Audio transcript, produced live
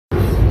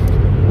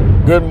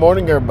Good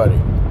morning, everybody,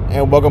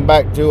 and welcome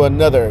back to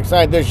another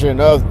exciting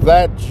edition of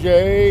That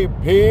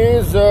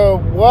JP's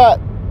What?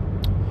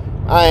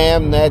 I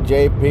am That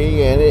JP,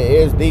 and it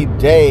is the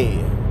day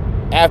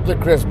after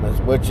Christmas,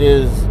 which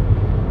is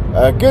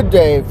a good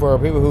day for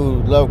people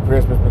who love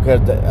Christmas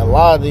because a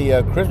lot of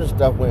the Christmas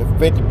stuff went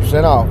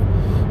 50% off.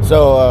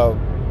 So,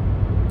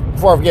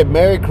 before I forget,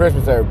 Merry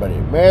Christmas, everybody.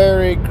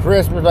 Merry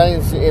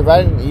Christmas. You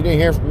didn't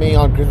hear from me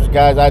on Christmas,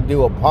 guys, I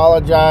do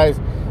apologize.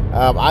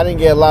 I didn't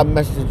get a lot of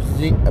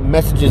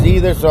messages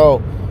either,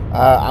 so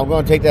I'm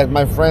going to take that as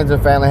my friends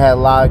and family had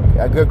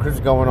a good Christmas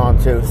going on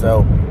too.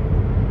 So,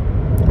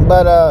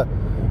 but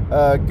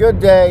good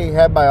day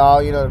had by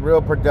all.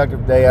 Real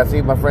productive day. I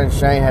see my friend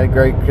Shane had a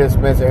great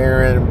Christmas.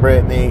 Aaron and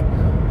Brittany.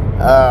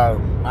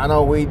 I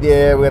know we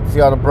did. We got to see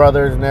all the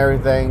brothers and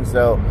everything,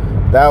 so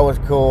that was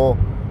cool.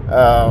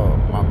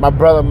 My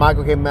brother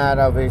Michael came out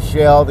of his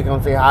shell to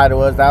come say hi to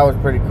us. That was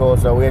pretty cool.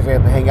 So we actually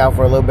had to hang out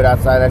for a little bit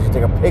outside, actually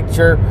take a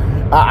picture.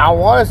 I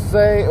want to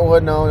say,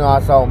 no,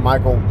 I saw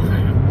Michael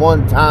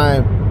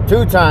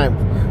two times.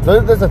 So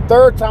this is the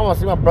third time I'll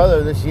see my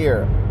brother this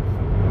year.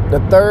 The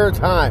third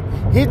time.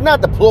 He's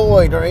not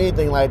deployed or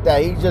anything like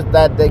that. He's just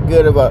that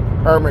good of a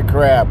hermit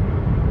crab.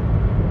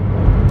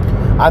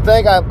 I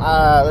think if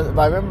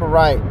I remember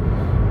right,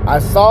 I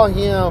saw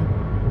him.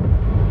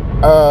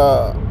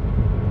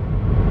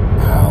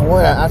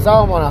 I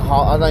saw him on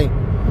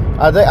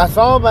I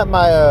saw him at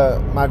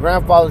my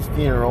grandfather's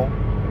funeral,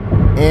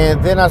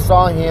 and then I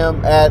saw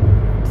him at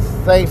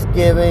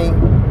Thanksgiving.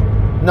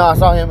 No, I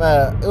saw him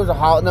it was a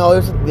holiday. No, it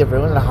was something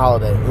different. It wasn't a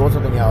holiday. It was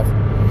something else.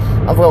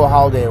 I forgot what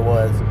holiday it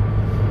was.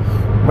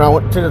 When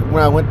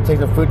I went to take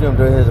some food to him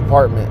to his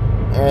apartment,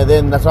 and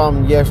then I saw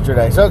him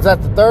yesterday. So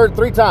that's the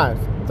three times.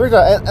 And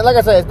like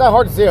I said, it's not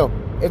hard to see him.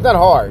 It's not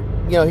hard.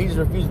 He just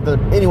refuses to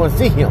let anyone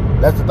see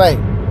him. That's the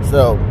thing.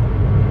 So.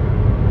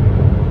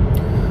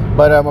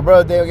 But my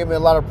brother Dale gave me a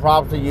lot of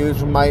props to use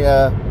for my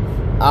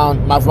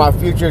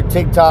future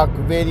TikTok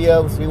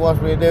videos he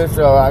wants me to do.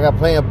 So I got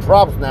plenty of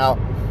props now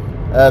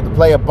to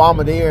play a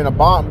bombardier and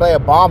play a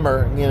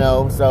bomber.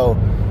 So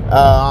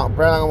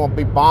apparently I'm going to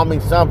be bombing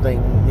something.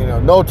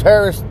 No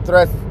terrorist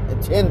threats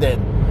intended.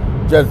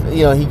 Just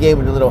he gave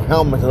me the little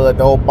helmets,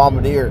 the old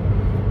bombardier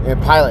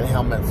and pilot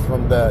helmets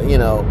from the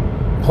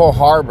Pearl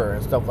Harbor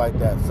and stuff like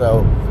that.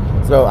 So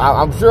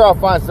I'm sure I'll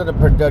find something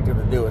productive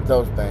to do with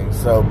those things.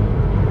 So.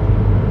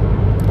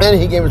 And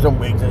he gave me some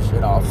wings and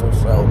shit also.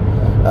 So,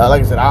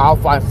 like I said, I'll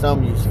find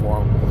some use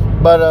for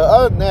them. But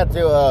other than that,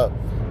 too,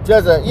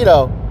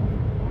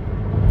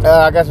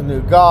 I got some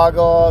new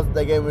goggles.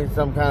 They gave me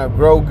some kind of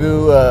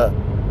Grogu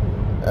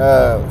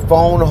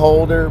phone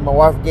holder. My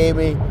wife gave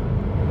me.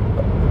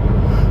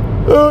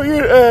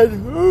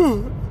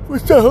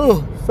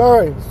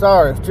 Sorry.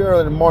 It's too early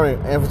in the morning.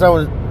 And for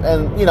someone,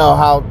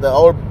 how the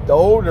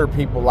older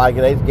people like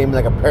it, they just gave me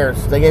like a pair.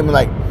 They gave me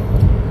like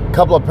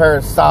couple of pair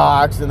of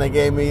socks, and they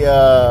gave me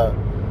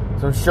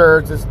some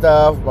shirts and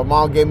stuff. My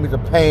mom gave me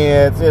some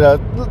pants,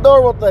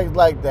 normal things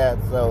like that.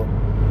 So,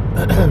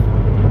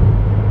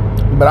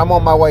 but I'm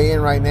on my way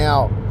in right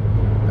now,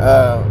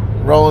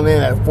 rolling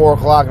in at 4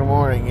 o'clock in the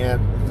morning.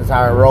 This is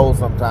how I roll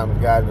sometimes,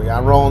 guys.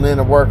 I'm rolling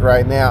into work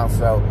right now.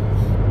 So,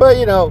 but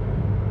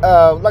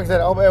like I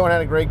said, I hope everyone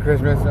had a great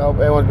Christmas. I hope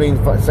everyone's being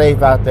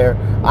safe out there.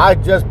 I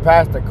just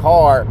passed a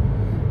car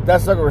that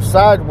sucker was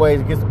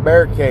sideways against the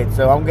barricade,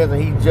 so I'm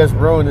guessing he just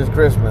ruined his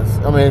Christmas.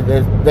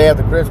 His day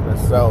after Christmas.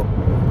 So,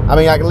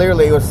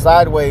 it was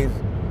sideways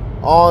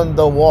on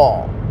the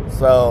wall.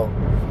 So,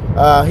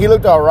 he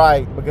looked all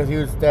right because he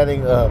was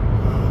standing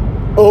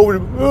over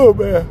the. Oh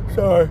man,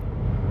 sorry.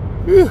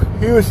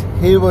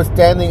 He was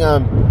standing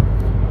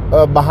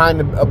behind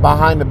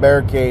the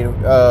barricade,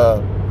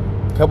 a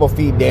couple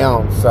feet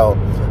down. So,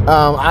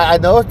 I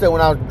noticed that when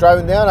I was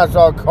driving down, I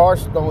saw a car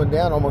slowing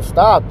down, almost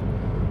stopped.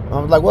 I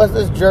was like, what's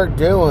this jerk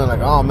doing? Like,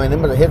 oh man, they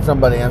must have hit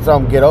somebody. And I saw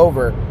him get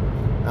over.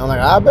 And I'm like,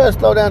 I better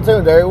slow down too.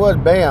 And there he was,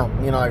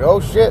 bam. Like,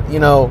 oh shit.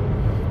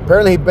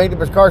 Apparently he banked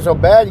up his car so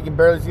bad you can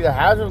barely see the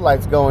hazard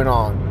lights going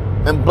on.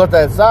 And plus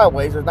that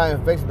sideways, so it's not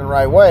even facing the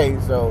right way.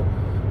 So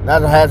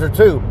that's a hazard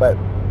too. But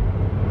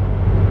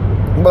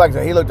like I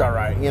said, he looked all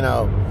right.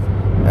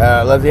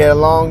 Unless he had a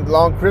long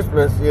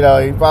Christmas. He's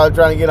probably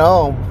trying to get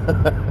home.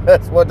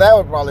 That's what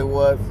that probably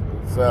was.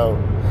 So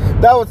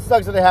that would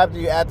suck that it happened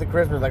to you after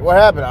Christmas. Like, what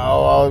happened?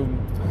 Oh,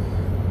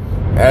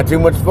 had too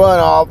much fun,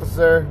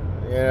 officer.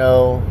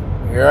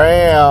 Here I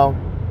am.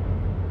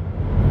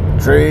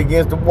 Tree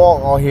against the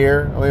wall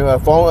here.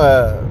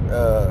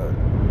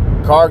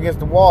 Car against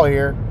the wall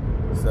here.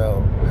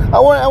 So I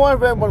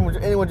wonder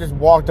if anyone just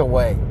walked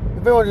away.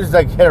 If anyone just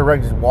hit a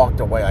wreck, just walked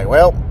away. Like,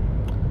 well,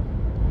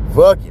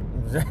 fuck it.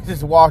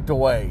 Just walked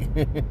away.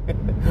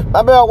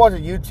 I watched a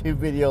YouTube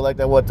video like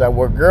that one time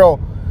where a girl,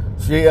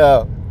 she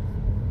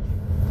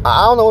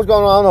I don't know what's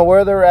going on. I don't know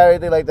where they're at or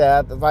anything like that. I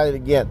have to find it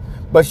again.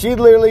 But she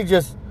literally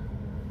just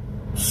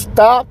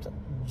stopped,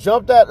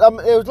 jumped at.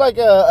 It was like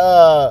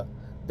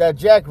that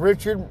Jack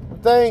Richard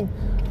thing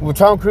where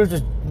Tom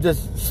Cruise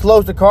just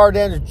slows the car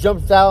down, just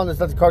jumps out, and just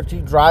lets the car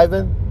keep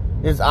driving.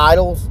 His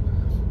idols.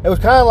 It was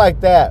kind of like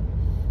that.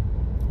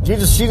 She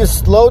just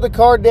slowed the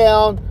car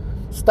down,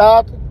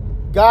 stopped,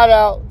 got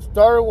out,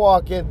 started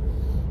walking,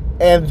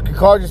 and the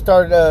car just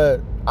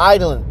started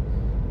idling.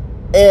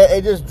 And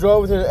it just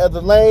drove into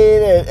the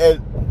lane,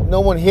 and no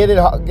one hit it.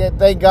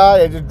 Thank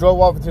God, it just drove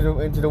off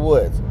into the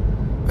woods.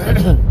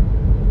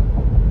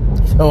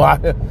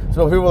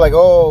 So people were like,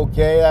 "Oh,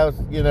 okay, that was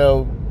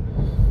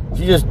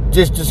she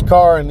just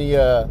car in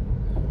the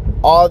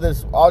all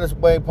this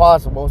way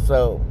possible."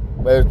 So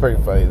but it was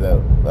pretty funny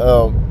though.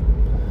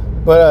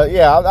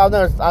 Yeah, I'll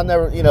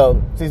never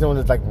see someone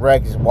just like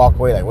wreck, just walk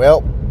away like,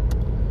 well,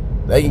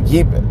 they can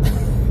keep it.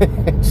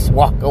 Just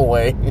walk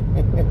away.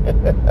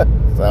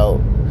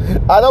 So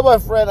I know my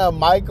friend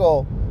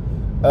Michael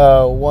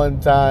one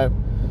time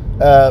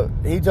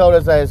he told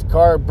us that his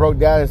car broke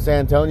down in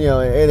San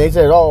Antonio, and they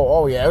said,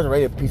 oh yeah, it was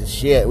already a piece of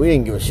shit. We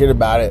didn't give a shit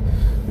about it,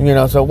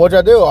 so what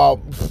y'all do?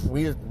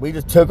 We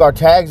just took our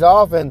tags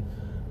off and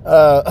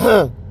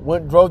got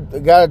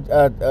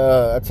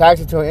a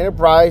taxi to an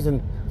Enterprise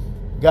and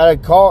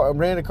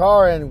rented a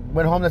car and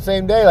went home the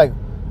same day. Like,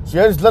 should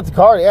I just let the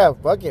car? Yeah,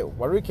 fuck it.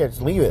 Why do we care?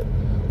 Just leave it.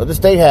 Let the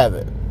state have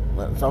it.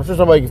 So I'm sure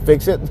somebody can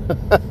fix it.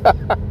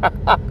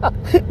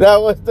 That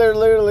was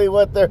literally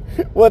what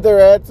their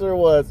answer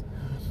was.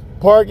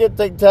 Park it,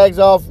 take tags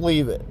off,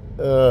 leave it.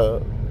 I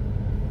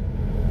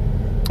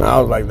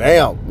was like,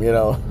 damn,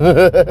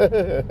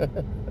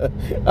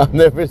 I've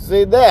never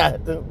seen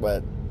that.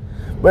 But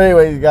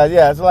anyways, guys,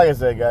 yeah. So like I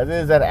said, guys, it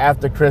is that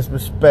after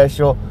Christmas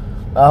special.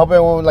 I hope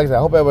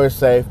everybody's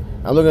safe.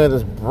 I'm looking at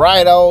this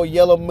bright old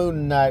yellow moon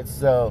tonight,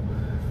 so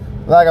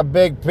like a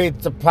big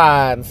pizza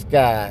pie in the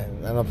sky.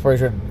 And I'm pretty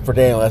sure for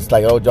Daniel, that's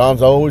like, oh,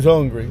 John's always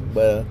hungry.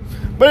 But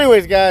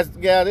anyways, guys,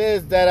 yeah, it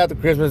is that after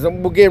Christmas.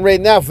 And we're getting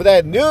ready now for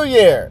that New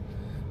Year.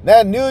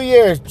 That New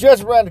Year is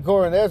just around the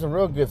corner. There's some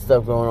real good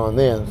stuff going on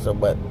then. So,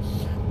 but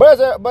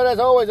as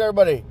always,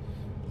 everybody,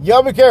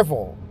 y'all be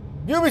careful.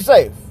 You be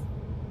safe.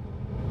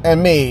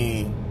 And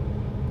me,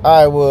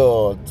 I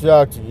will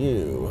talk to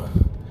you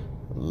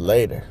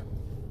later.